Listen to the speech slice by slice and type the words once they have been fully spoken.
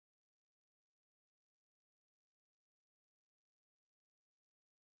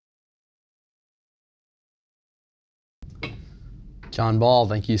John Ball,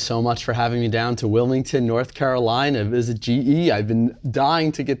 thank you so much for having me down to Wilmington, North Carolina, visit GE. I've been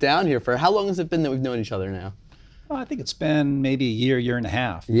dying to get down here. For how long has it been that we've known each other now? Well, I think it's been maybe a year and a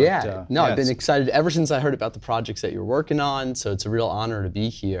half. Yeah, no, I've been excited ever since I heard about the projects that you're working on, so it's a real honor to be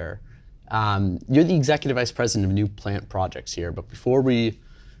here. You're the Executive Vice President of New Plant Projects here, but before we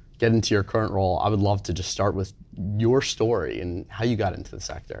get into your current role, I would love to just start with your story and how you got into the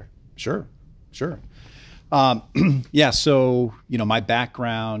sector. Sure. Yeah, so, my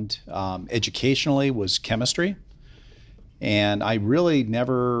background educationally was chemistry, and I really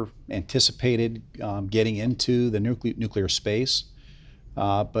never anticipated getting into the nuclear space,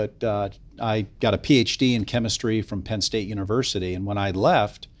 but I got a PhD in chemistry from Penn State University, and when I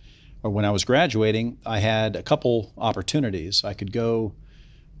left, or when I was graduating, I had a couple opportunities. I could go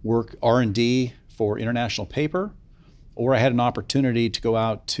work R&D for International Paper, or I had an opportunity to go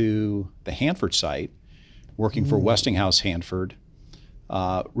out to the Hanford site, working for Westinghouse Hanford,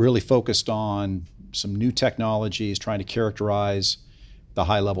 really focused on some new technologies, trying to characterize the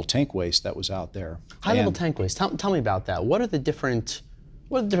high-level tank waste that was out there. High-level tank waste. Tell me about that. What are the different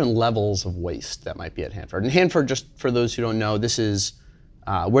levels of waste that might be at Hanford? And Hanford, just for those who don't know, this is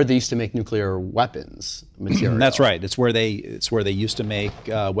where they used to make nuclear weapons material. That's right. It's where they used to make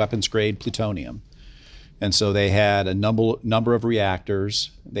weapons-grade plutonium. And so they had a number of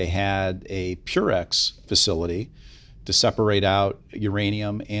reactors. They had a BWRX facility to separate out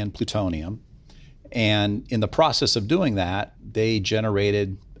uranium and plutonium. And in the process of doing that, they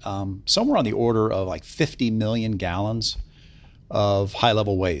generated somewhere on the order of like 50 million gallons of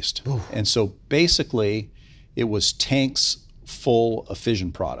high-level waste. Ooh. And so basically, it was tanks full of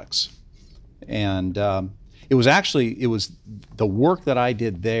fission products. And it was the work that I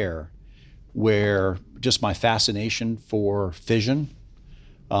did there where just my fascination for fission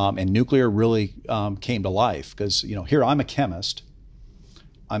and nuclear really came to life, because here I'm a chemist.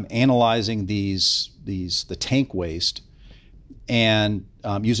 I'm analyzing the tank waste and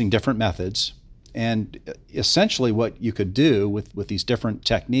using different methods, and essentially what you could do with these different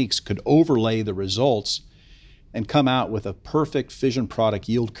techniques could overlay the results and come out with a perfect fission product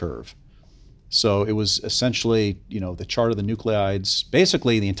yield curve. So it was essentially, the chart of the nuclides,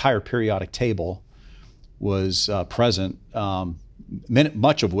 basically the entire periodic table was present,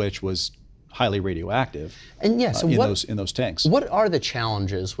 much of which was highly radioactive. And yeah, so in those tanks. What are the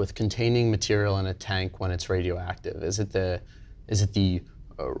challenges with containing material in a tank when it's radioactive? Is it the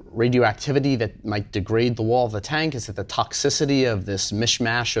radioactivity that might degrade the wall of the tank? Is it the toxicity of this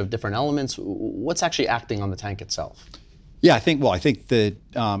mishmash of different elements? What's actually acting on the tank itself? Yeah, I think that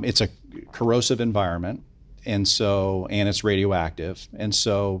it's a corrosive environment, and it's radioactive, and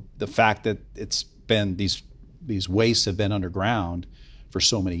so the fact that it's been these wastes have been underground for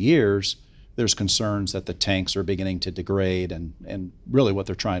so many years, there's concerns that the tanks are beginning to degrade, and really what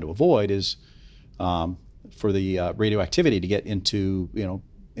they're trying to avoid is for the radioactivity to get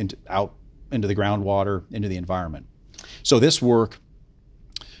out into the groundwater, into the environment. So this work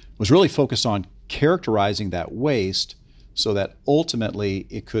was really focused on characterizing that waste so that ultimately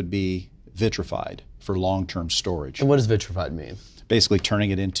it could be vitrified for long-term storage. And what does vitrified mean? Basically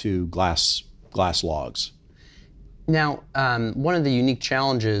turning it into glass logs. Now, one of the unique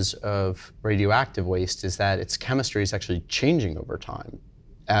challenges of radioactive waste is that its chemistry is actually changing over time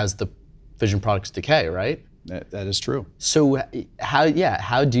as the fission products decay, right? That is true. So how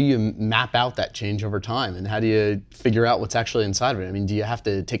do you map out that change over time, and how do you figure out what's actually inside of it? I mean, do you have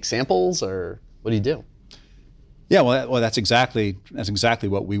to take samples, or what do you do? Yeah, well, that's exactly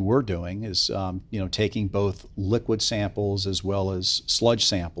what we were doing, is taking both liquid samples as well as sludge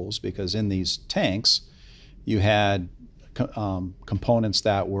samples, because in these tanks you had components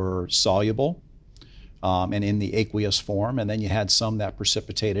that were soluble and in the aqueous form, and then you had some that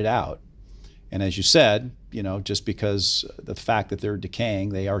precipitated out. And as you said, just because the fact that they're decaying,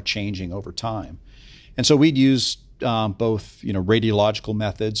 they are changing over time. And so we'd use both radiological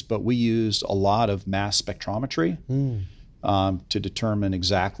methods, but we used a lot of mass spectrometry to determine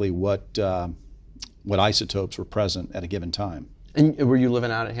exactly what isotopes were present at a given time. And were you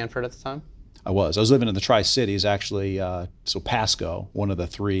living out at Hanford at the time? I was living in the Tri-Cities, actually. So Pasco, one of the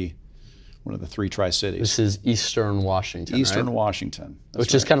three Tri-Cities. This is Eastern Washington, Eastern right? Washington.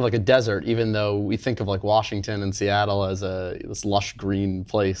 Which is kind of like a desert, even though we think of like Washington and Seattle as this lush green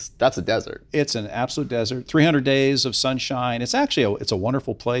place. That's a desert. It's an absolute desert. 300 days of sunshine. It's actually it's a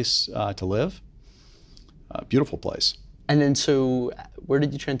wonderful place to live. Beautiful place. And then, so where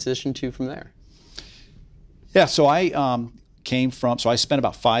did you transition to from there? Yeah, so I I spent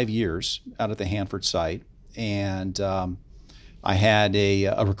about 5 years out at the Hanford site, and I had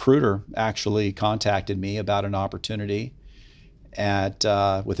a recruiter actually contacted me about an opportunity,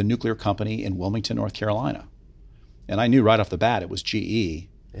 with a nuclear company in Wilmington, North Carolina. And I knew right off the bat it was GE.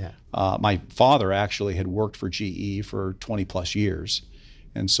 Yeah. My father actually had worked for GE for 20 plus years.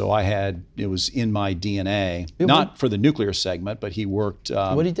 And so it was in my DNA, not for the nuclear segment, but he worked.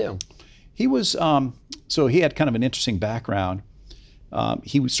 What did he do? He was, so he had kind of an interesting background.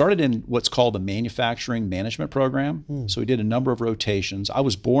 He started in what's called a manufacturing management program. So he did a number of rotations. I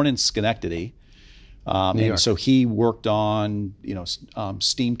was born in Schenectady. And so he worked on,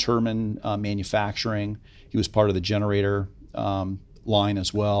 steam turbine manufacturing. He was part of the generator line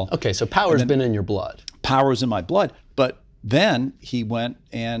as well. Okay, so power's been in your blood. Power's in my blood. But then he went,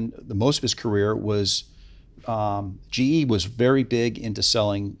 and most of his career was, GE was very big into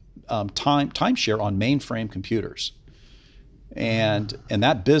selling timeshare on mainframe computers. And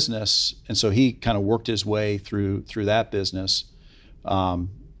that business, and so he kind of worked his way through that business. But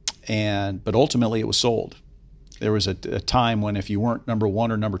ultimately it was sold. There was a time when if you weren't number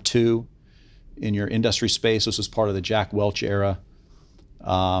one or number two in your industry space, this was part of the Jack Welch era.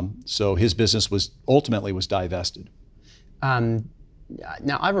 So his business was ultimately divested. Now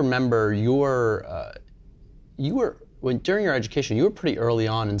I remember during your education, you were pretty early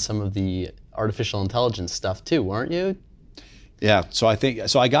on in some of the artificial intelligence stuff too, weren't you? Yeah. So I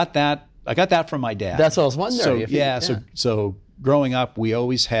got that from my dad. That's what I was wondering. So growing up, we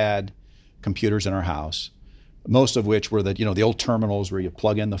always had computers in our house, most of which were the old terminals where you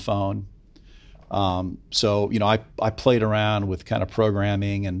plug in the phone. I played around with kind of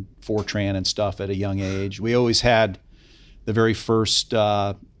programming and Fortran and stuff at a young age. We always had the very first,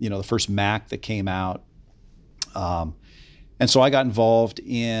 the first Mac that came out. And so I got involved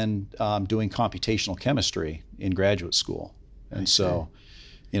in doing computational chemistry in graduate school. And so,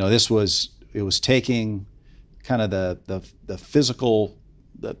 it was taking kind of the physical,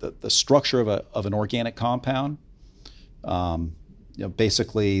 the structure of an organic compound,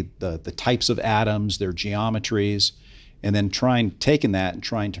 basically the types of atoms, their geometries, and then taking that and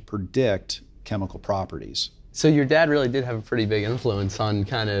trying to predict chemical properties. So your dad really did have a pretty big influence on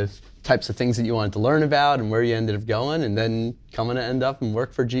kind of types of things that you wanted to learn about and where you ended up going, and then coming to end up and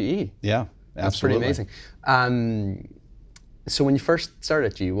work for GE. Yeah, absolutely. That's pretty amazing. So when you first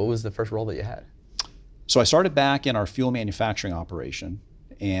started at GE, what was the first role that you had? So I started back in our fuel manufacturing operation,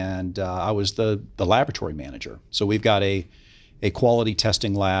 and I was the laboratory manager. So we've got a quality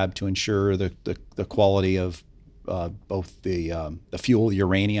testing lab to ensure the quality of both the fuel, the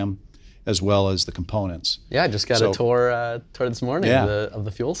uranium, as well as the components. Yeah, I just got a tour this morning of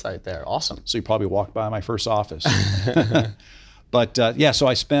the fuel site there. Awesome. So you probably walked by my first office. But so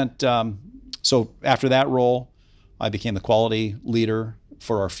I spent, so after that role, I became the quality leader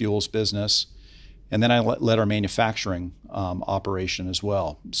for our fuels business. And then I led our manufacturing operation as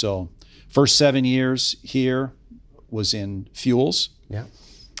well. So first 7 years here was in fuels. Yeah.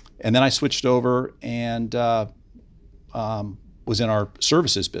 And then I switched over and was in our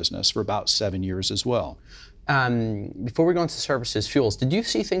services business for about 7 years as well. Before we go into services, fuels, did you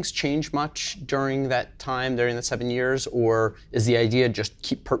see things change much during that time, during the 7 years, or is the idea just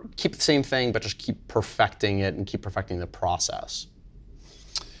keep the same thing, but just keep perfecting it and keep perfecting the process?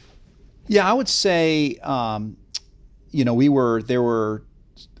 Yeah, I would say,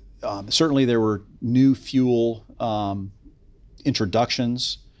 certainly there were new fuel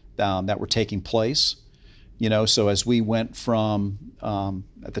introductions that were taking place. So as we went from,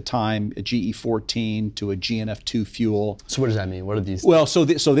 at the time, a GE 14 to a GNF2 fuel. So what does that mean? What are these? Well,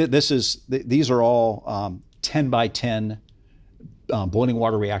 these are all 10 by 10 boiling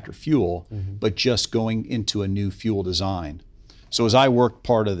water reactor fuel, but just going into a new fuel design. So as I worked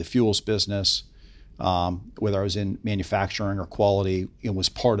part of the fuels business, whether I was in manufacturing or quality, it was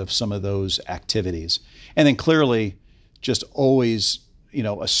part of some of those activities. And then clearly, just always,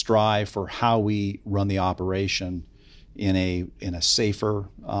 a strive for how we run the operation in a safer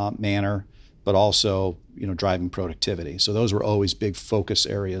manner, but also, driving productivity. So those were always big focus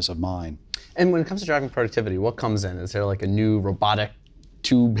areas of mine. And when it comes to driving productivity, what comes in? Is there like a new robotic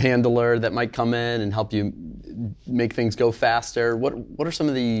tube handler that might come in and help you make things go faster? What are some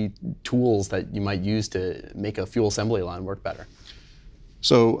of the tools that you might use to make a fuel assembly line work better?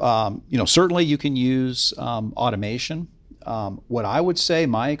 So, certainly you can use automation. What I would say,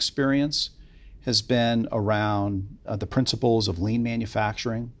 my experience has been around the principles of lean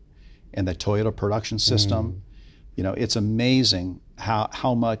manufacturing and the Toyota production system. It's amazing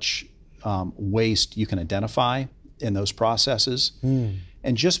how much waste you can identify in those processes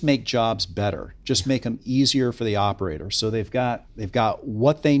and just make jobs better, just make them easier for the operator. So they've got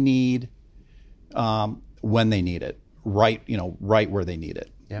what they need when they need it, right where they need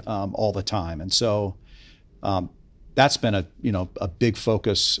it, all the time. And so that's been a big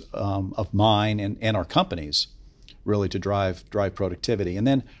focus of mine and our companies, really, to drive productivity. And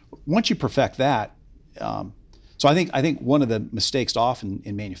then once you perfect that, so I think one of the mistakes often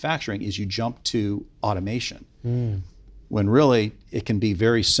in manufacturing is you jump to automation, when really it can be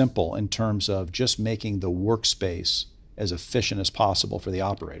very simple in terms of just making the workspace as efficient as possible for the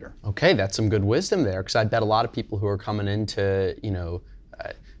operator. Okay, that's some good wisdom there, because I bet a lot of people who are coming into,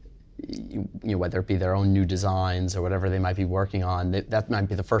 whether it be their own new designs or whatever they might be working on, that might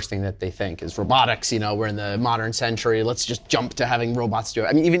be the first thing that they think is robotics. We're in the modern century, let's just jump to having robots do it.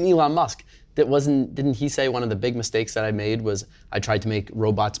 I mean, even Elon Musk, didn't he say one of the big mistakes that I made was I tried to make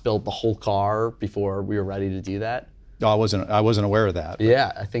robots build the whole car before we were ready to do that? No, I wasn't aware of that.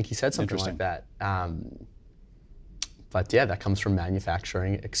 Yeah, I think he said something like that. But yeah, that comes from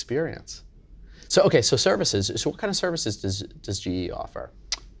manufacturing experience. So okay, so services. So what kind of services does GE offer?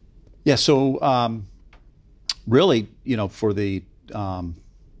 Yeah, so really, for the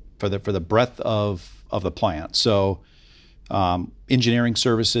breadth of the plant. So engineering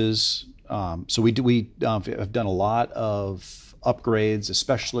services. So we have done a lot of upgrades,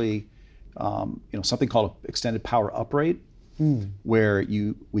 especially something called extended power uprate, where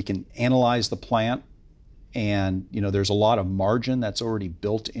we can analyze the plant. And there's a lot of margin that's already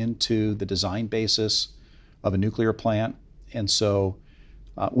built into the design basis of a nuclear plant. And so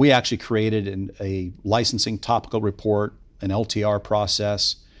we actually created a licensing topical report, an LTR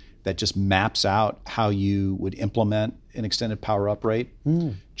process that just maps out how you would implement an extended power uprate.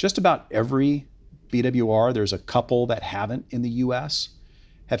 Just about every BWR, there's a couple that haven't in the US,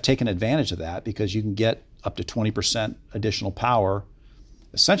 have taken advantage of that, because you can get up to 20% additional power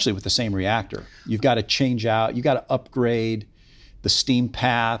essentially with the same reactor. You've got to change out, you've got to upgrade the steam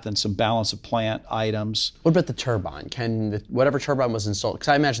path and some balance of plant items. What about the turbine? Can whatever turbine was installed, because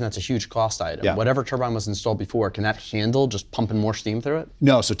I imagine that's a huge cost item. Yeah. Whatever turbine was installed before, can that handle just pumping more steam through it?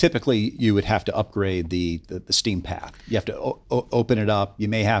 No, so typically you would have to upgrade the steam path. You have to open it up. You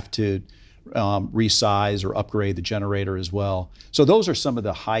may have to resize or upgrade the generator as well. So those are some of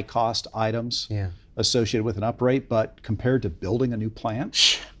the high cost items associated with an uprate, but compared to building a new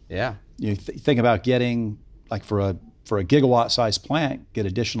plant, you think about getting, like for a gigawatt size plant, get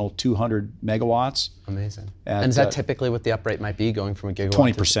additional 200 megawatts. Amazing. And is that typically what the uprate might be, going from a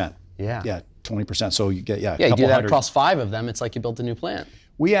gigawatt 20%. to... Yeah. Yeah, 20%. So you get, you do that across 5 of them, it's like you built a new plant.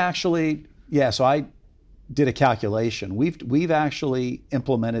 We actually, so I did a calculation. We've actually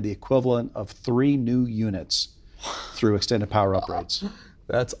implemented the equivalent of 3 new units through extended power uprates.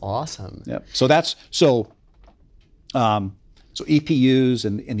 That's awesome. Yep. So EPUs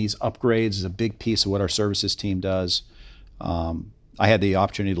and these upgrades is a big piece of what our services team does. I had the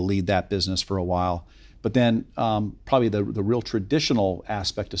opportunity to lead that business for a while. But then probably the real traditional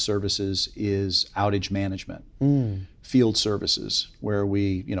aspect of services is outage management, field services, where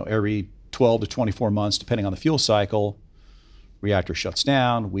we, every 12 to 24 months, depending on the fuel cycle, reactor shuts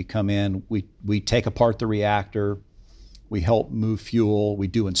down, we come in, we take apart the reactor, we help move fuel, we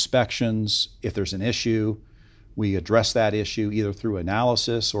do inspections. If there's an issue, we address that issue either through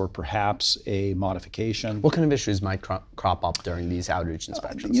analysis or perhaps a modification. What kind of issues might crop up during these outage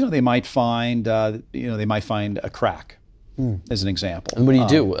inspections? They might find, a crack, as an example. And what do you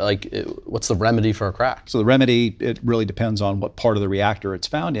do? Like, what's the remedy for a crack? So the remedy, it really depends on what part of the reactor it's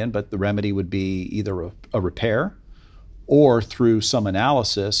found in, but the remedy would be either a repair, or through some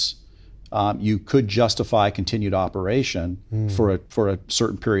analysis, you could justify continued operation for a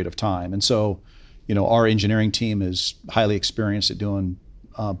certain period of time. And so, our engineering team is highly experienced at doing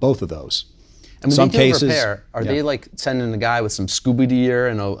both of those. And when they do repair, are they like sending a guy with some scuba gear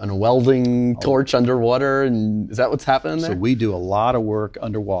and a welding torch underwater? And is that what's happening there? So we do a lot of work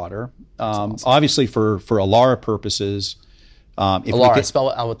underwater. Awesome. Obviously, for ALARA purposes, ALARA,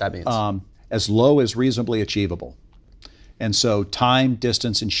 spell out what that means. As low as reasonably achievable. And so time,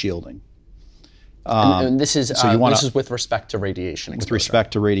 distance, and shielding. And this is this is with respect to radiation exposure. With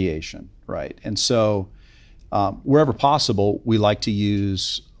respect to radiation, right. And so wherever possible, we like to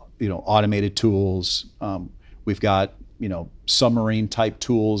use automated tools. We've got submarine type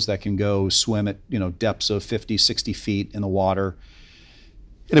tools that can go swim at depths of 50, 60 feet in the water.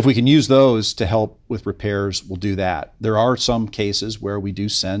 And if we can use those to help with repairs, we'll do that. There are some cases where we do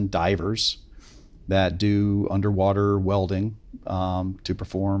send divers that do underwater welding to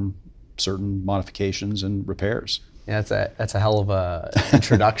perform certain modifications and repairs. Yeah, that's a hell of a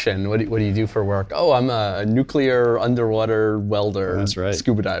introduction. What do you do for work? Oh, I'm a nuclear underwater welder. That's right.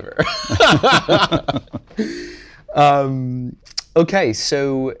 Scuba diver. Okay,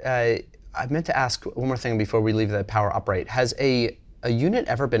 so I meant to ask one more thing before we leave the power uprate. Has a a unit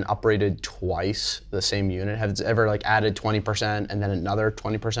ever been uprated twice, the same unit? Has it ever like added 20% and then another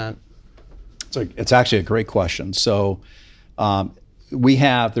 20%? It's actually a great question. So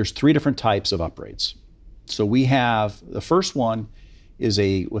there's 3 different types of uprates. So we have, the first one is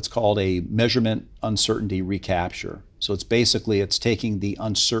what's called a measurement uncertainty recapture. So it's taking the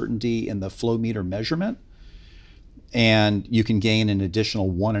uncertainty in the flow meter measurement, and you can gain an additional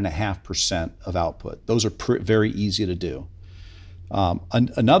 1.5% of output. Those are very easy to do.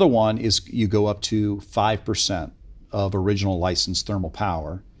 Another one is you go up to 5% of original licensed thermal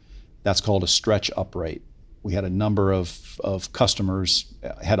power. That's called a stretch uprate. We had a number of customers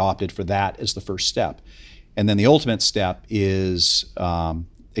had opted for that as the first step. And then the ultimate step is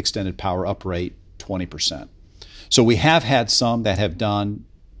extended power uprate, 20%. So we have had some that have done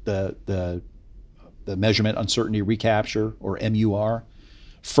the measurement uncertainty recapture, or MUR,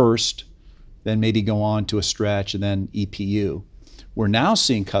 first, then maybe go on to a stretch, and then EPU. We're now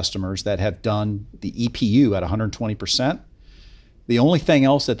seeing customers that have done the EPU at 120%. The only thing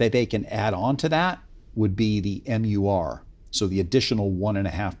else that they can add on to that would be the MUR, so the additional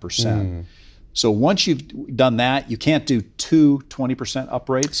 1.5%. So once you've done that, you can't do 20%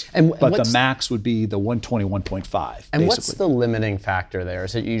 uprates, but the max would be the 121.5. And basically. What's the limiting factor there?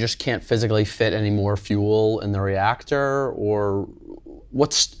 Is it you just can't physically fit any more fuel in the reactor, or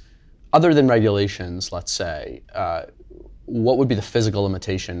what's, other than regulations, let's say, what would be the physical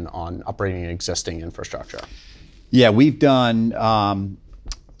limitation on operating an existing infrastructure? Yeah, we've done,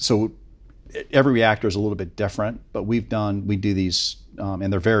 so every reactor is a little bit different, but we do these,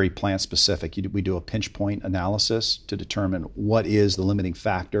 and they're very plant specific. We do a pinch point analysis to determine what is the limiting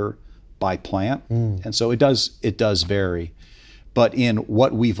factor by plant. And so it does vary. But in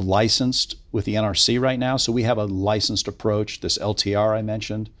what we've licensed with the NRC right now, so we have a licensed approach, this LTR I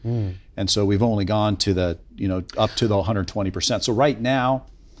mentioned, and so we've only gone to the, up to the 120%. So right now,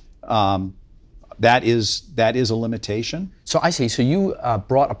 that is a limitation. So I see. So you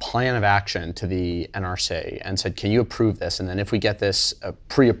brought a plan of action to the NRC and said, can you approve this? And then if we get this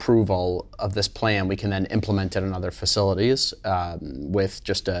pre-approval of this plan, we can then implement it in other facilities with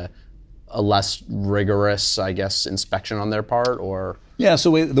just a less rigorous, I guess, inspection on their part, or? Yeah,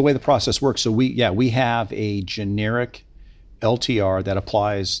 so the way the process works, so we have a generic LTR that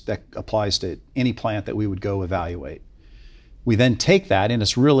applies to any plant that we would go evaluate. We then take that, and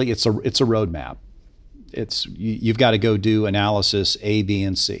it's a roadmap. You've got to go do analysis A, B,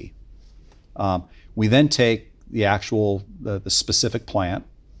 and C. We then take the specific plant,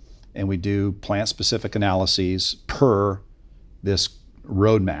 and we do plant-specific analyses per this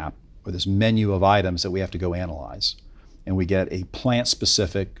roadmap, or this menu of items that we have to go analyze. And we get a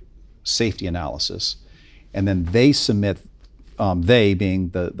plant-specific safety analysis. And then they submit, they being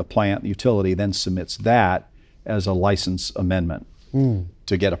the plant, the utility, then submits that as a license amendment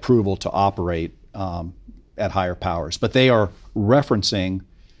to get approval to operate at higher powers. But they are referencing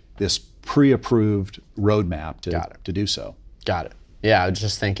this pre-approved roadmap to do so. Got it. Yeah, I was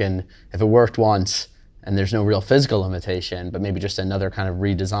just thinking, if it worked once and there's no real physical limitation, but maybe just another kind of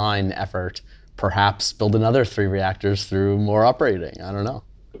redesign effort, perhaps build another 3 reactors through more operating. I don't know.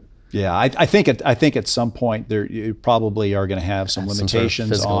 Yeah, I think at some point you probably are going to have some limitations, sort of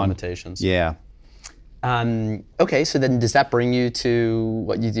physical limitations. Yeah. Okay, so then does that bring you to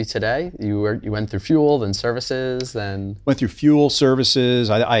what you do today? You went through fuel, then services, then? Went through fuel, services.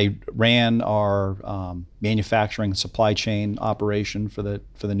 I ran our manufacturing supply chain operation for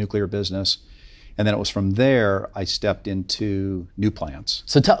the nuclear business. And then it was from there I stepped into new plants.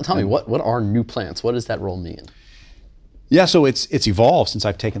 So tell me, what are new plants? What does that role mean? Yeah, so it's evolved since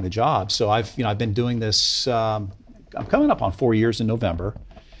I've taken the job. So I've been doing this, I'm coming up on 4 years in November.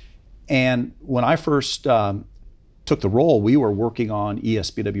 And when I first took the role, we were working on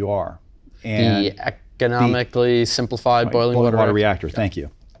EWBR. And the economically simplified boiling water reactor. Thank you.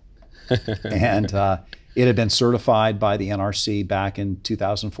 And it had been certified by the NRC back in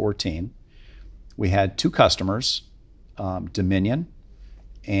 2014. We had 2 customers, Dominion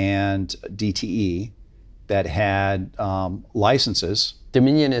and DTE, that had licenses.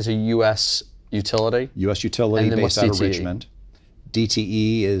 Dominion is a U.S. utility? U.S. utility based out of Richmond.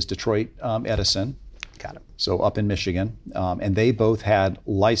 DTE is Detroit Edison. Got it. So up in Michigan. And they both had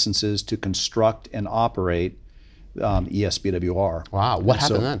licenses to construct and operate EWBR. Wow, what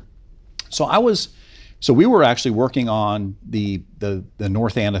happened then? So we were actually working on the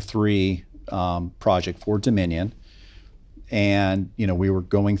North Anna 3 project for Dominion. And we were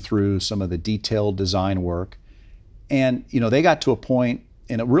going through some of the detailed design work. And they got to a point,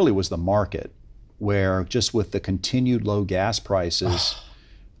 and it really was the market, where just with the continued low gas prices,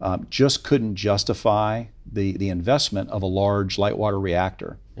 just couldn't justify the investment of a large light water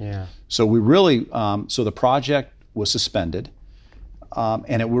reactor. Yeah. So we really, so the project was suspended,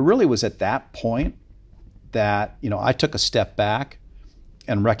 and it really was at that point that I took a step back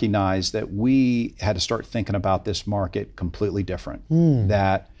and recognized that we had to start thinking about this market completely different.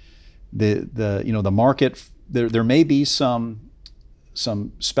 That the market, there may be some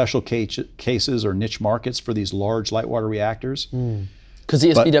special cases or niche markets for these large light water reactors. Because the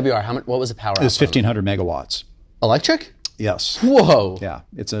BWR, what was the power? It was 1,500 megawatts. Electric? Yes. Whoa. Yeah,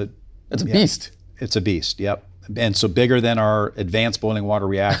 it's a beast. It's a beast. Yep. And so bigger than our advanced boiling water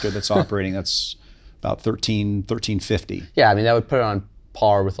reactor that's operating. That's about 1350. Yeah, I mean that would put it on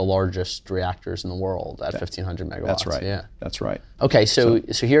par with the largest reactors in the world at 1,500 megawatts. That's right. Yeah. That's right. Okay, so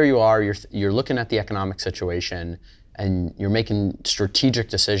here you are. You're looking at the economic situation, and you're making strategic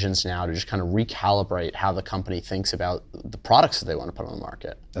decisions now to just kind of recalibrate how the company thinks about the products that they want to put on the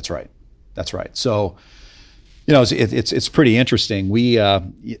market. That's right. That's right. So, it's pretty interesting. We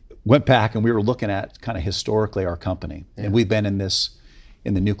went back and we were looking at kind of historically our company, and we've been in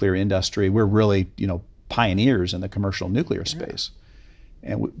the nuclear industry. We're really pioneers in the commercial nuclear space,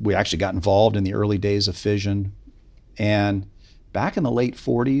 and we actually got involved in the early days of fission. And back in the late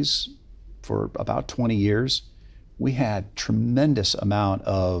 40s, for about 20 years, we had tremendous amount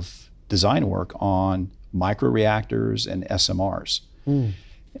of design work on microreactors and SMRs.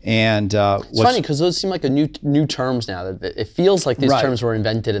 And it's funny because those seem like new terms now. That it feels like these terms were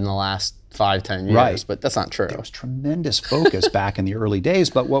invented in the last 5-10 years, but that's not true. There was tremendous focus back in the early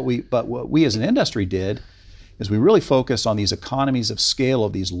days. But what we as an industry did is we really focused on these economies of scale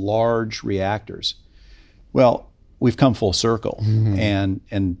of these large reactors. Well, we've come full circle, and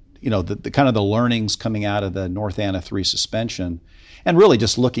the kind of the learnings coming out of the North Anna 3 suspension, and really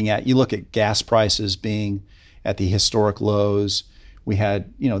just you look at gas prices being at the historic lows. We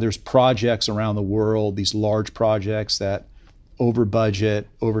had, there's projects around the world, these large projects that over budget,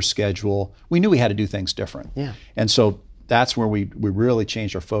 over schedule. We knew we had to do things different. Yeah. And so that's where we really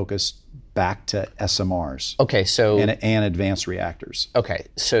changed our focus back to SMRs. Okay, so and advanced reactors. Okay,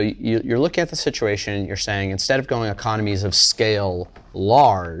 so you're looking at the situation, you're saying instead of going economies of scale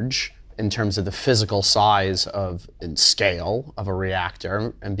large in terms of the physical size and scale of a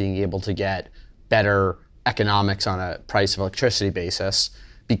reactor and being able to get better economics on a price of electricity basis,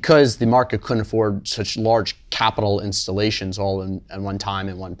 because the market couldn't afford such large capital installations all in one time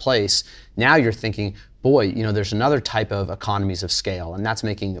in one place, now you're thinking, boy, there's another type of economies of scale, and that's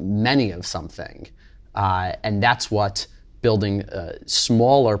making many of something. And that's what building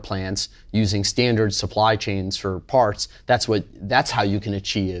smaller plants using standard supply chains for parts, that's how you can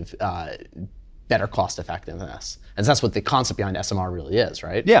achieve better cost effectiveness. And that's what the concept behind SMR really is,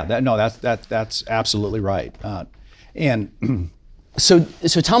 right? Yeah, that's absolutely right. So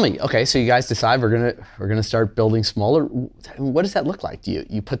tell me, okay, so you guys decide we're gonna start building smaller. What does that look like? Do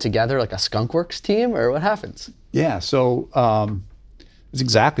you put together like a skunkworks team, or what happens? Yeah, so it's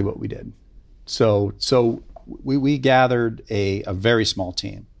exactly what we did. So we gathered a very small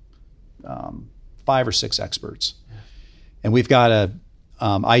team, 5 or 6 experts, and we've got a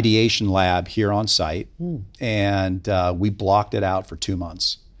ideation lab here on site, and we blocked it out for 2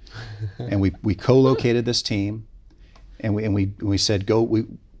 months, and we co-located this team. And we said,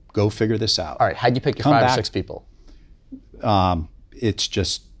 go figure this out. All right, how'd you pick your 5 or 6 people? It's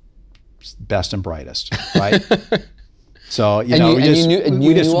just best and brightest, right? So you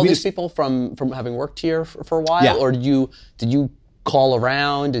knew all these people from having worked here for a while, or did you call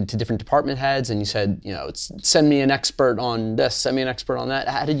around to different department heads and you said, send me an expert on this, send me an expert on that?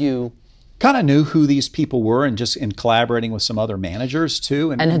 How did you? Kind of knew who these people were, and just in collaborating with some other managers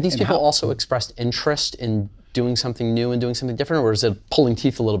too. And had these people also expressed interest in doing something new and doing something different, or is it pulling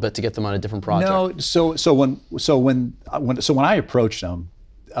teeth a little bit to get them on a different project? No. So when I approached them,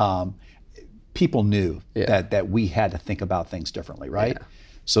 people knew that we had to think about things differently, right? Yeah.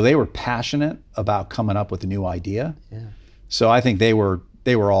 So they were passionate about coming up with a new idea. Yeah. So I think they were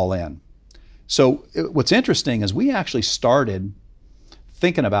all in. So what's interesting is we actually started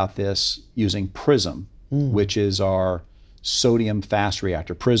thinking about this using PRISM, which is our sodium fast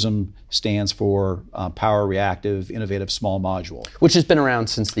reactor. PRISM stands for Power Reactive Innovative Small Module. Which has been around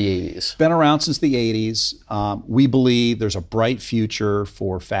since the 80s. Been around since the 80s. We believe there's a bright future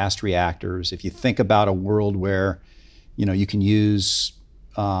for fast reactors. If you think about a world where you can use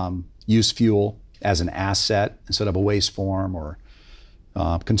fuel as an asset instead of a waste form, or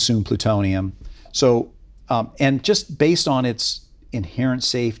consume plutonium. So, and just based on its inherent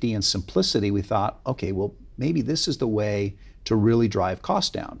safety and simplicity, we thought, okay, well, maybe this is the way to really drive costs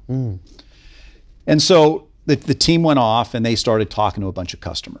down. And so the team went off and they started talking to a bunch of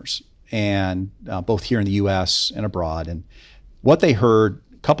customers, and both here in the U.S. and abroad. And what they heard,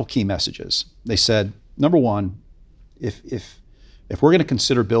 a couple key messages. They said, number one, if we're going to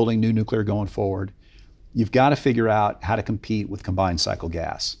consider building new nuclear going forward, you've got to figure out how to compete with combined cycle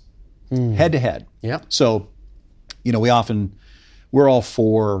gas, head to head. Yeah. So, we're all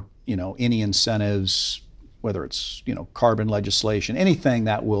for, any incentives, whether it's, carbon legislation, anything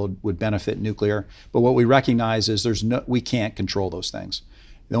that would benefit nuclear. But what we recognize is we can't control those things.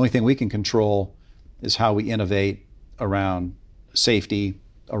 The only thing we can control is how we innovate around safety,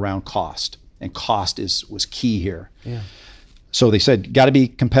 around cost. And cost was key here. Yeah. So they said, got to be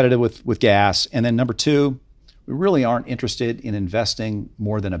competitive with gas. And then number two, we really aren't interested in investing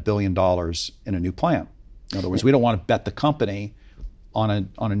more than $1 billion in a new plant. In other words, we don't want to bet the company on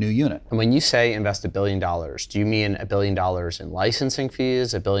a new unit. And when you say invest $1 billion, do you mean $1 billion in licensing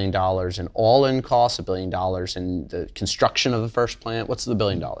fees, $1 billion in all-in costs, $1 billion in the construction of the first plant? What's the $1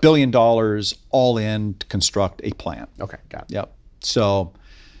 billion? $1 billion all in to construct a plant. Okay, got it. Yep. So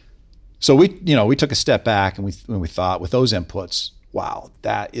we took a step back and we thought, with those inputs, wow,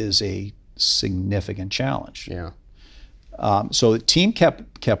 that is a significant challenge. Yeah. So the team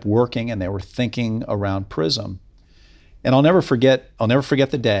kept working, and they were thinking around PRISM. And I'll never forget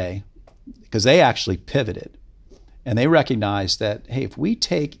the day, because they actually pivoted, and they recognized that, hey, if we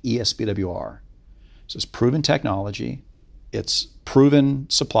take ESBWR, so it's proven technology, it's proven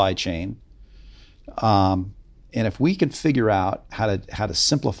supply chain, and if we can figure out how to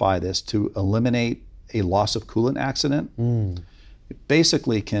simplify this to eliminate a loss of coolant accident, it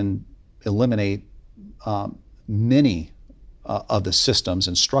basically can eliminate many of the systems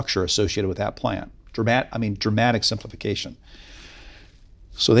and structure associated with that plant. Dramatic simplification.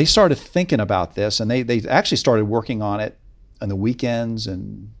 So they started thinking about this, and they actually started working on it on the weekends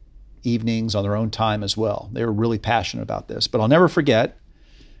and evenings on their own time as well. They were really passionate about this. But I'll never forget,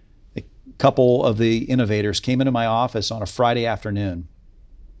 a couple of the innovators came into my office on a Friday afternoon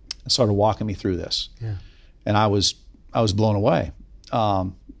and started walking me through this. Yeah. And I was blown away.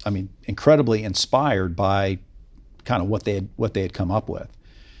 Incredibly inspired by kind of what they had come up with.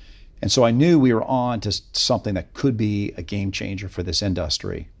 And so I knew we were on to something that could be a game changer for this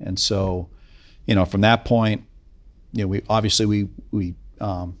industry. And so, from that point, we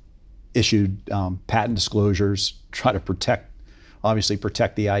issued patent disclosures, try to protect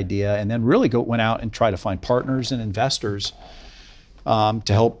the idea, and then really went out and try to find partners and investors to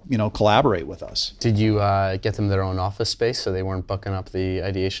help collaborate with us. Did you get them their own office space so they weren't bucking up the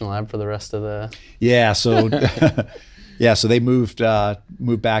ideation lab for the rest of the? Yeah. So. Yeah, so they moved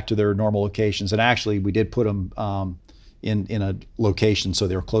back to their normal locations, and actually we did put them in a location so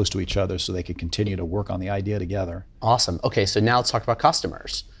they were close to each other, so they could continue to work on the idea together. Awesome. Okay, so now let's talk about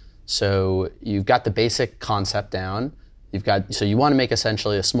customers. So you've got the basic concept down. So you want to make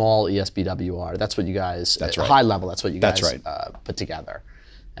essentially a small ESBWR. That's what you guys, that's at right. a high level, that's what you guys that's right. Put together.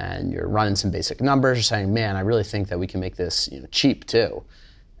 And you're running some basic numbers. You're saying, man, I really think that we can make this cheap too.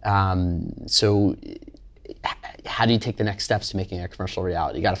 So how do you take the next steps to making it a commercial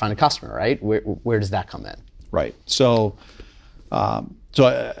reality? You got to find a customer, right? Where does that come in? Right. So,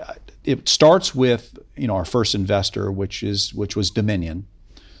 it starts with our first investor, which was Dominion.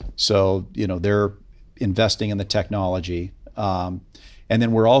 So they're investing in the technology, and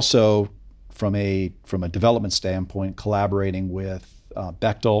then we're also from a development standpoint collaborating with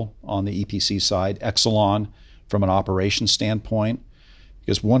Bechtel on the EPC side, Exelon from an operations standpoint.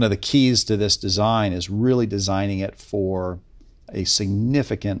 Because one of the keys to this design is really designing it for a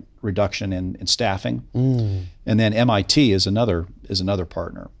significant reduction in staffing. And then MIT is another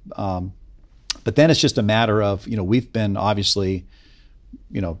partner. But then it's just a matter of, we've been obviously,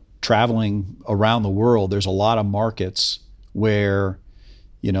 traveling around the world. There's a lot of markets where,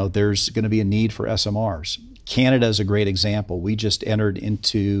 there's going to be a need for SMRs. Canada is a great example. We just entered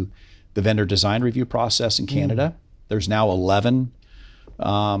into the vendor design review process in Canada. There's now 11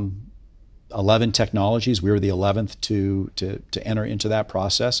 technologies. We were the 11th to enter into that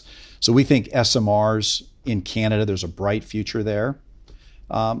process. So we think SMRs in Canada, there's a bright future there.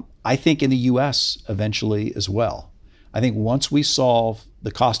 I think in the US eventually as well. I think once we solve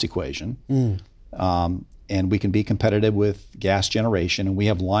the cost equation, and we can be competitive with gas generation, and we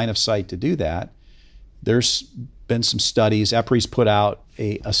have line of sight to do that, there's been some studies. EPRI's put out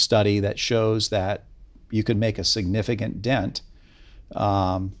a study that shows that you could make a significant dent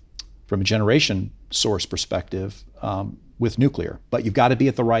from a generation source perspective with nuclear, but you've got to be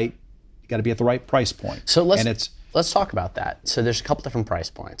at the right price point. So let's talk about that. So there's a couple different price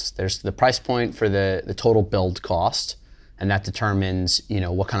points. There's the price point for the total build cost, and that determines,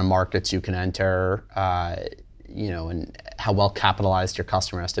 what kind of markets you can enter, and how well capitalized your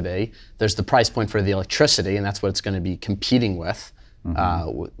customer has to be. There's the price point for the electricity, and that's what it's going to be competing with,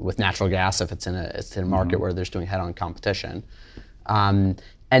 with natural gas if it's in a market where there's doing head-on competition.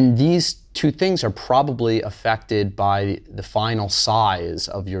 And these two things are probably affected by the final size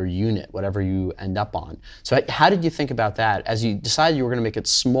of your unit, whatever you end up on. So how did you think about that as you decided you were going to make it a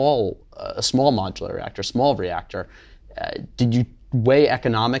small modular reactor, small reactor? Did you weigh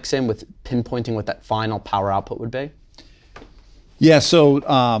economics in with pinpointing what that final power output would be? Yeah. So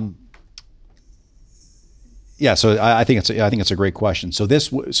I think it's a great question. So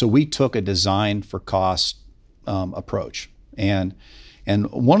we took a design for cost approach, and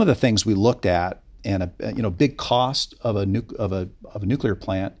one of the things we looked at, and a big cost of a nuclear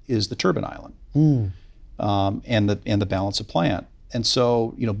plant is the turbine island, and the balance of plant. And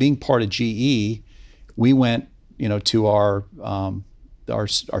so, being part of GE, we went to our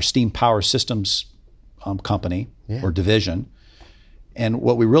steam power systems company or division, and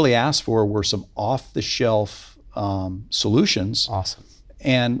what we really asked for were some off-the-shelf solutions. Awesome.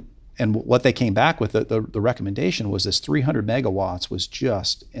 And what they came back with, the recommendation was this 300 megawatts was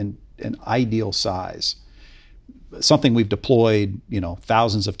just an ideal size, something we've deployed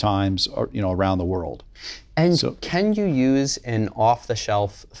thousands of times around the world. And so, can you use an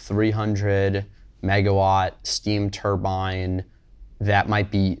off-the-shelf 300 megawatt steam turbine that might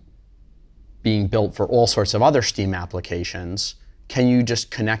be being built for all sorts of other steam applications? Can you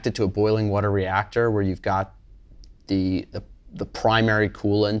just connect it to a boiling water reactor where you've got the primary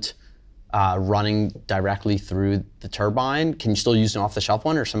coolant running directly through the turbine? Can you still use an off-the-shelf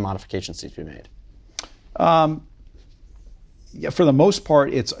one, or some modifications need to be made? Yeah, for the most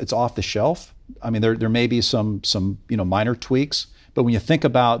part, it's off the shelf. I mean, there may be some minor tweaks, but when you think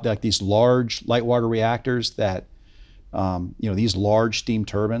about like these large light water reactors that these large steam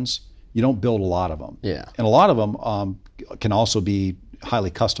turbines, you don't build a lot of them. Yeah. And a lot of them can also be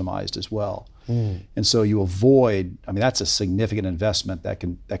highly customized as well. And so you avoid, that's a significant investment that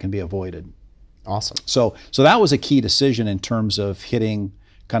can be avoided. Awesome. So that was a key decision in terms of hitting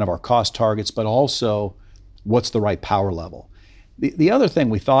kind of our cost targets, but also what's the right power level. The other thing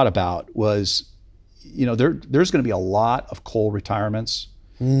we thought about was, there's going to be a lot of coal retirements.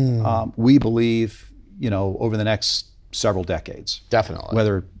 We believe, over the next several decades. Definitely.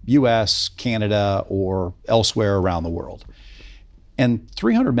 Whether US, Canada, or elsewhere around the world. And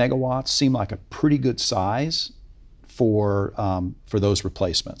 300 megawatts seemed like a pretty good size for those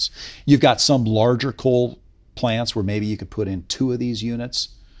replacements. You've got some larger coal plants where maybe you could put in 2 of these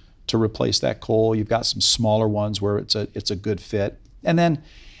units to replace that coal. You've got some smaller ones where it's a good fit. And then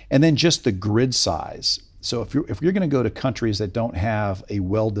just the grid size. So if you're going to go to countries that don't have a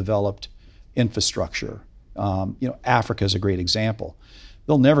well-developed infrastructure, Africa is a great example.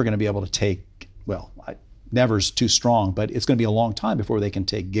 They're never going to be able to take, never's too strong, but it's going to be a long time before they can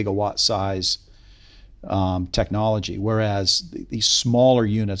take gigawatt size technology, whereas these smaller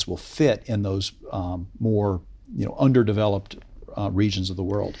units will fit in those more underdeveloped regions of the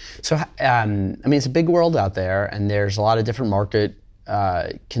world. So, it's a big world out there, and there's a lot of different market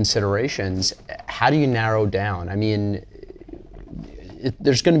considerations. How do you narrow down?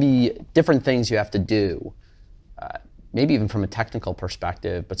 There's going to be different things you have to do, maybe even from a technical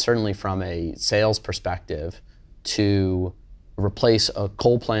perspective, but certainly from a sales perspective, to replace a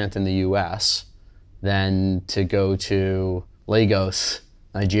coal plant in the US than to go to Lagos,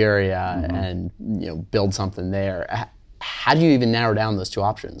 Nigeria, and build something there. How do you even narrow down those two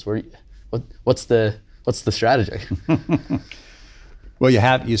options? What's the strategy? Well, you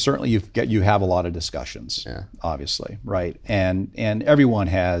have a lot of discussions, obviously, right? And everyone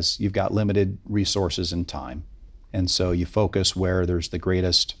you've got limited resources and time, and so you focus where there's the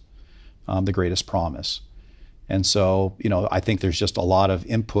greatest promise. And so, I think there's just a lot of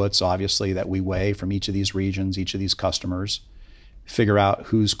inputs, obviously, that we weigh from each of these regions, each of these customers, figure out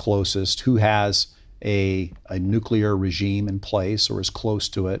who's closest, who has a nuclear regime in place or is close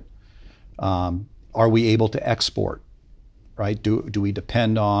to it. Are we able to export? Right? Do we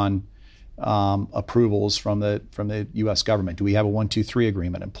depend on approvals from the U.S. government? Do we have a 1-2-3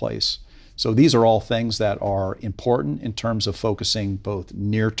 agreement in place? So these are all things that are important in terms of focusing both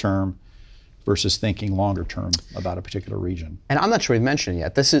near term versus thinking longer term about a particular region. And I'm not sure we've mentioned it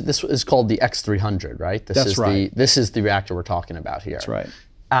yet. This is called the X300, right? That's right. This is the reactor we're talking about here. That's right.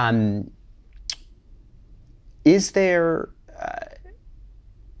 Is there?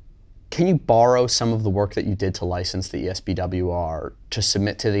 Can you borrow some of the work that you did to license the ESBWR to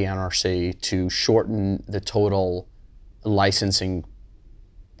submit to the NRC to shorten the total licensing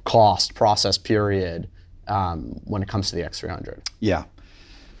cost process period when it comes to the X300? Yeah.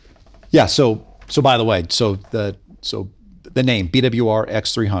 Yeah. So by the way, so the name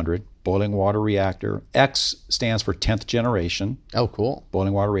BWRX 300, boiling water reactor. X stands for 10th generation. Oh, cool.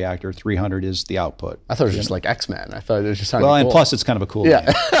 Boiling water reactor. 300 is the output. I thought it was just like X-Men. I thought it was just well, cool. And plus it's kind of a cool name.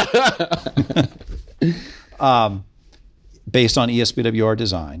 Based on ESBWR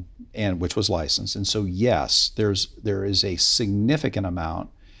design, and which was licensed. And so yes, there is a significant amount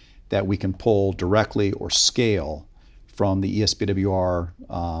that we can pull directly or scale from the ESBWR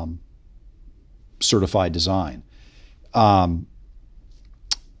certified design.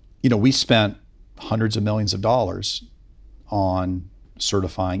 We spent hundreds of millions of dollars on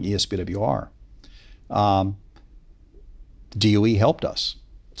certifying ESBWR. DOE helped us.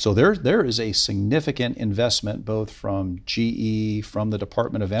 So there is a significant investment both from GE, from the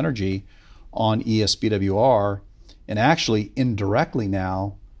Department of Energy on ESBWR, and actually indirectly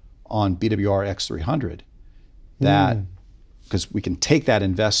now on BWRX 300. That, because we can take that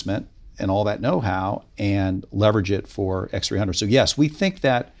investment and all that know-how and leverage it for X300. So yes, we think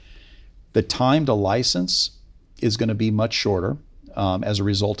that the time to license is going to be much shorter as a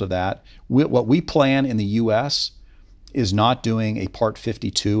result of that. What we plan in the US is not doing a Part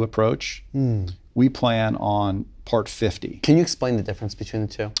 52 approach. We plan on Part 50. Can you explain the difference between the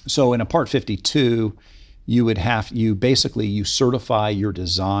two? So in a Part 52, you basically certify your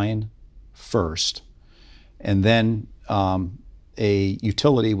design first, and then a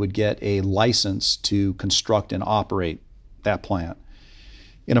utility would get a license to construct and operate that plant.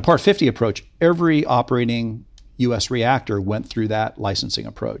 In a Part 50 approach, every operating US reactor went through that licensing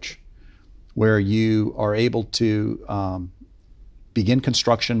approach, where you are able to begin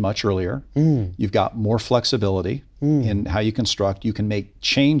construction much earlier. You've got more flexibility in how you construct. You can make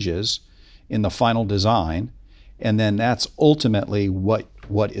changes in the final design, and then that's ultimately what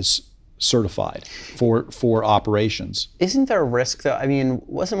is certified for operations. Isn't there a risk though? I mean,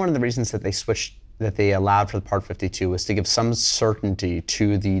 wasn't one of the reasons that they allowed for the Part 52 was to give some certainty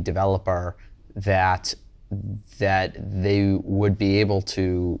to the developer that they would be able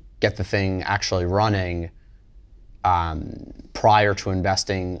to get the thing actually running prior to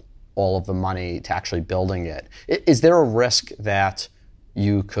investing all of the money to actually building it? Is there a risk that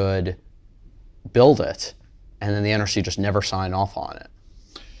you could build it and then the NRC just never sign off on it?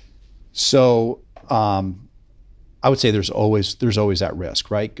 So I would say there's always that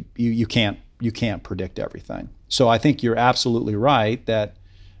risk, right? You can't predict everything. So I think you're absolutely right that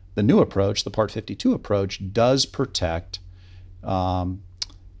the new approach, the Part 52 approach, does protect the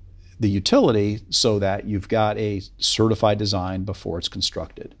utility so that you've got a certified design before it's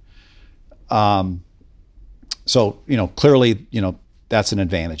constructed. So clearly that's an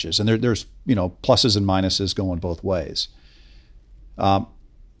advantage, and there's pluses and minuses going both ways.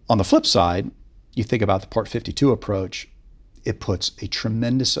 On the flip side, you think about the Part 52 approach, it puts a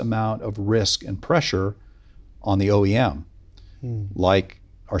tremendous amount of risk and pressure on the OEM, like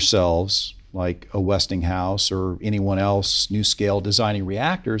ourselves, like a Westinghouse or anyone else, NuScale designing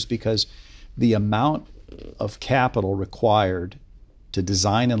reactors, because the amount of capital required to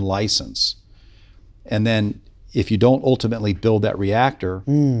design and license, and then if you don't ultimately build that reactor,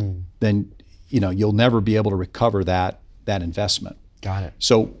 then you'll never be able to recover that investment. Got it.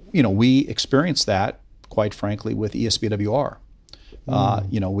 So we experienced that, quite frankly, with ESBWR.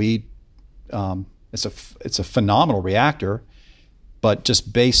 It's a phenomenal reactor, but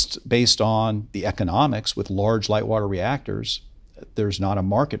just based on the economics with large light water reactors, there's not a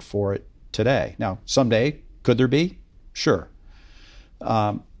market for it today. Now, someday, could there be? Sure.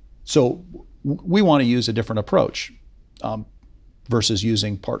 So we want to use a different approach versus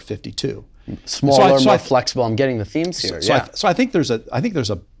using Part 52. Smaller, more flexible. I'm getting the themes here. So I think there's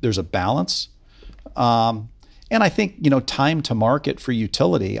a balance, and I think time to market for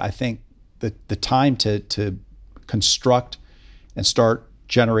utility. I think the time to construct and start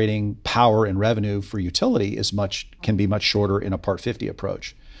generating power and revenue for utility can be much shorter in a Part 50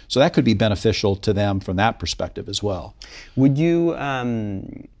 approach. So that could be beneficial to them from that perspective as well. Would you,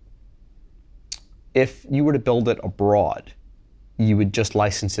 if you were to build it abroad, you would just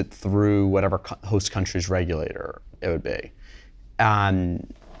license it through whatever host country's regulator it would be.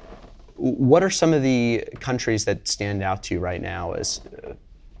 What are some of the countries that stand out to you right now as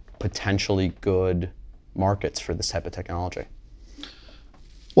potentially good markets for this type of technology?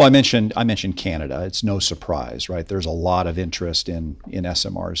 Well, I mentioned Canada. It's no surprise, right? There's a lot of interest in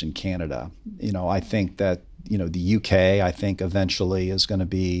SMRs in Canada. I think that the UK, I think eventually is going to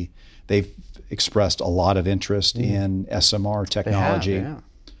be. They've expressed a lot of interest in SMR technology. They have,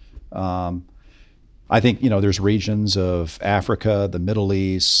 yeah. I think, there's regions of Africa, the Middle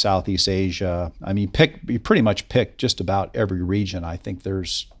East, Southeast Asia. I mean, you pretty much pick just about every region. I think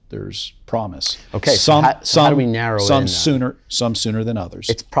there's promise. Okay, so how do we narrow some in? Some sooner than others.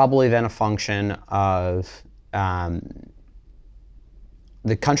 It's probably then a function of the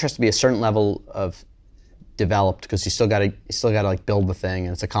country has to be a certain level of developed, because you still got to like build the thing,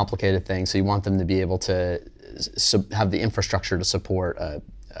 and it's a complicated thing. So you want them to be able to have the infrastructure to support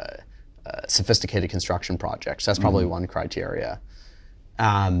sophisticated construction projects. That's probably one criteria.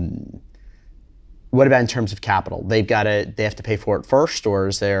 What about in terms of capital? They have to pay for it first, or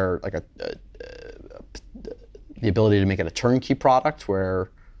is there like the ability to make it a turnkey product where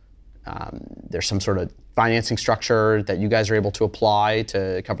there's some sort of financing structure that you guys are able to apply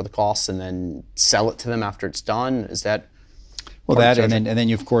to cover the costs and then sell it to them after it's done? Is that and then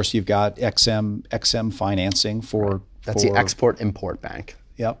of course you've got XM financing for that's the Export-Import Bank.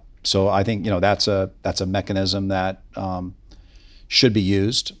 Yep. So I think that's a mechanism that should be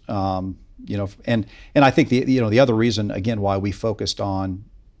used. And I think the other reason again why we focused on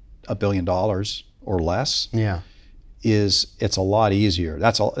 $1 billion or less is it's a lot easier.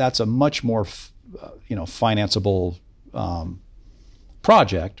 That's a much more financeable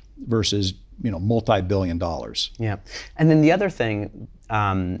project versus multi-billion dollars. Yeah, and then the other thing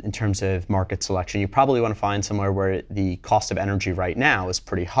in terms of market selection, you probably want to find somewhere where the cost of energy right now is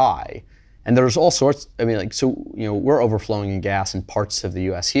pretty high. And there's all sorts, we're overflowing in gas in parts of the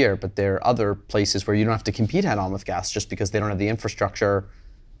US here, but there are other places where you don't have to compete head on with gas just because they don't have the infrastructure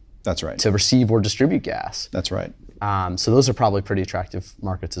That's right. to receive or distribute gas. That's right. So those are probably pretty attractive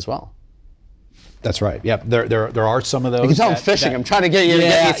markets as well. That's right. Yeah, there are some of those. You can tell I'm fishing. I'm trying to get you to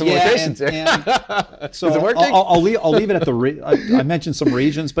get me some locations here. So is it working? I'll leave it at I mentioned some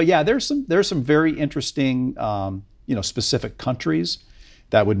regions, but yeah, there's some very interesting specific countries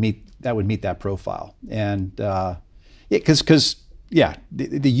that would meet that profile. And because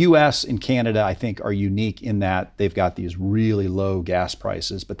the U.S. and Canada I think are unique in that they've got these really low gas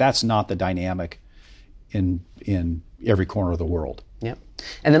prices, but that's not the dynamic in every corner of the world. Yep.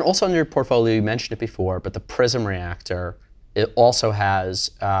 And then also in your portfolio, you mentioned it before, but the PRISM reactor, it also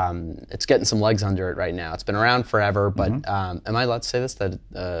has, it's getting some legs under it right now. It's been around forever, but am I allowed to say this? That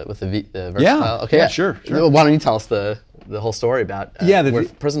with the versatile? Yeah. Okay. Yeah, sure. Why don't you tell us the whole story about where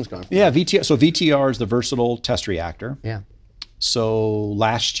PRISM's going? Yeah, So VTR is the versatile test reactor. Yeah. So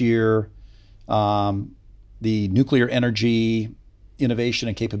last year, the Nuclear Energy Innovation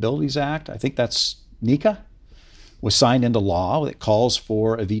and Capabilities Act, I think that's NECA, was signed into law that calls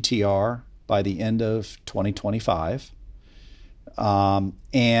for a VTR by the end of 2025.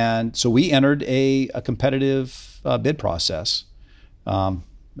 And so we entered a competitive bid process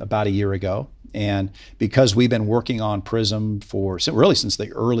about a year ago. And because we've been working on PRISM really since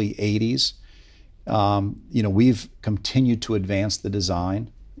the early 80s, we've continued to advance the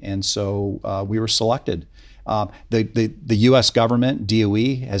design. And so we were selected. The U.S. government,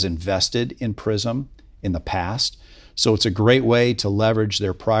 DOE, has invested in PRISM in the past. So it's a great way to leverage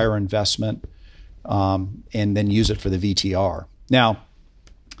their prior investment and then use it for the VTR. Now,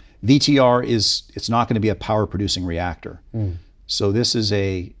 VTR it's not going to be a power producing reactor. So this is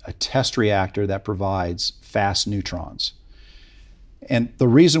a test reactor that provides fast neutrons. And the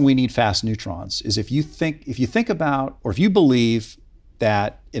reason we need fast neutrons is if you think about, or if you believe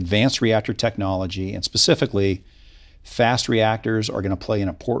that advanced reactor technology, and specifically fast reactors, are going to play an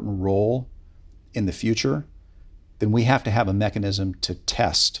important role in the future, then we have to have a mechanism to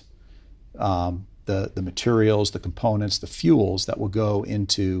test the materials, the components, the fuels that will go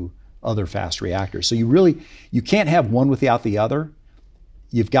into other fast reactors. So you can't have one without the other.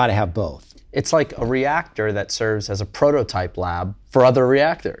 You've got to have both. It's like a reactor that serves as a prototype lab for other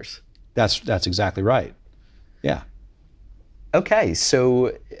reactors. That's exactly right. Yeah. Okay,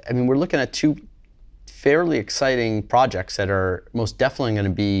 so we're looking at two fairly exciting projects that are most definitely going to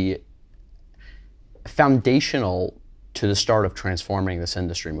be foundational to the start of transforming this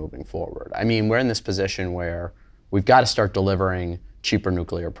industry moving forward. We're in this position where we've got to start delivering cheaper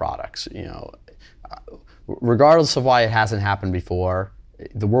nuclear products. Regardless of why it hasn't happened before,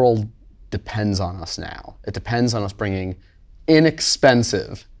 the world depends on us now. It depends on us bringing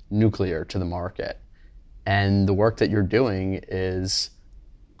inexpensive nuclear to the market. And the work that you're doing is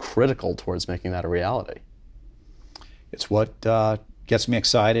critical towards making that a reality. It's what gets me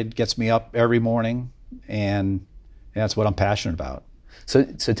excited, gets me up every morning, and that's what I'm passionate about. So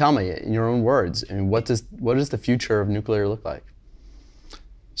tell me, in your own words, what does the future of nuclear look like?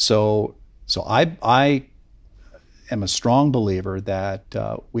 So I am a strong believer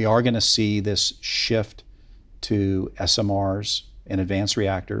that we are going to see this shift to SMRs and advanced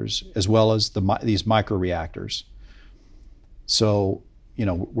reactors, as well as these microreactors. So, you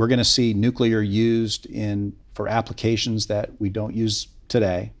know, we're going to see nuclear used for applications that we don't use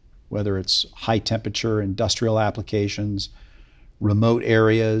today, whether it's high temperature industrial applications, remote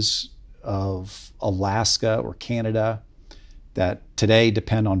areas of Alaska or Canada that today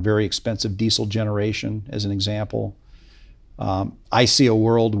depend on very expensive diesel generation, as an example. I see a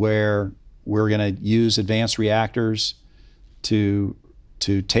world where we're going to use advanced reactors to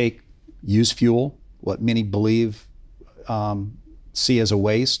take used fuel, what many believe see as a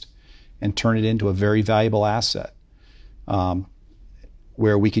waste, and turn it into a very valuable asset,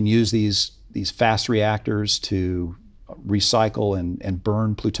 where we can use these fast reactors to recycle and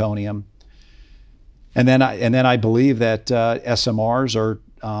burn plutonium. And then I believe that SMRs are,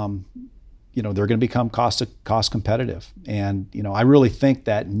 you know, they're going to become cost competitive. And you know, I really think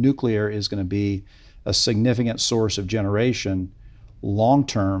that nuclear is going to be a significant source of generation long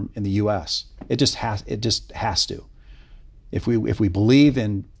term in the U.S. It just has to. If we believe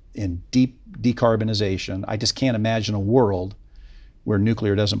in deep decarbonization, I just can't imagine a world where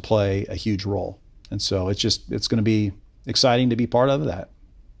nuclear doesn't play a huge role. And so it's going to be exciting to be part of that.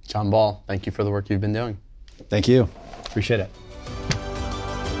 John Ball, thank you for the work you've been doing. Thank you. Appreciate it.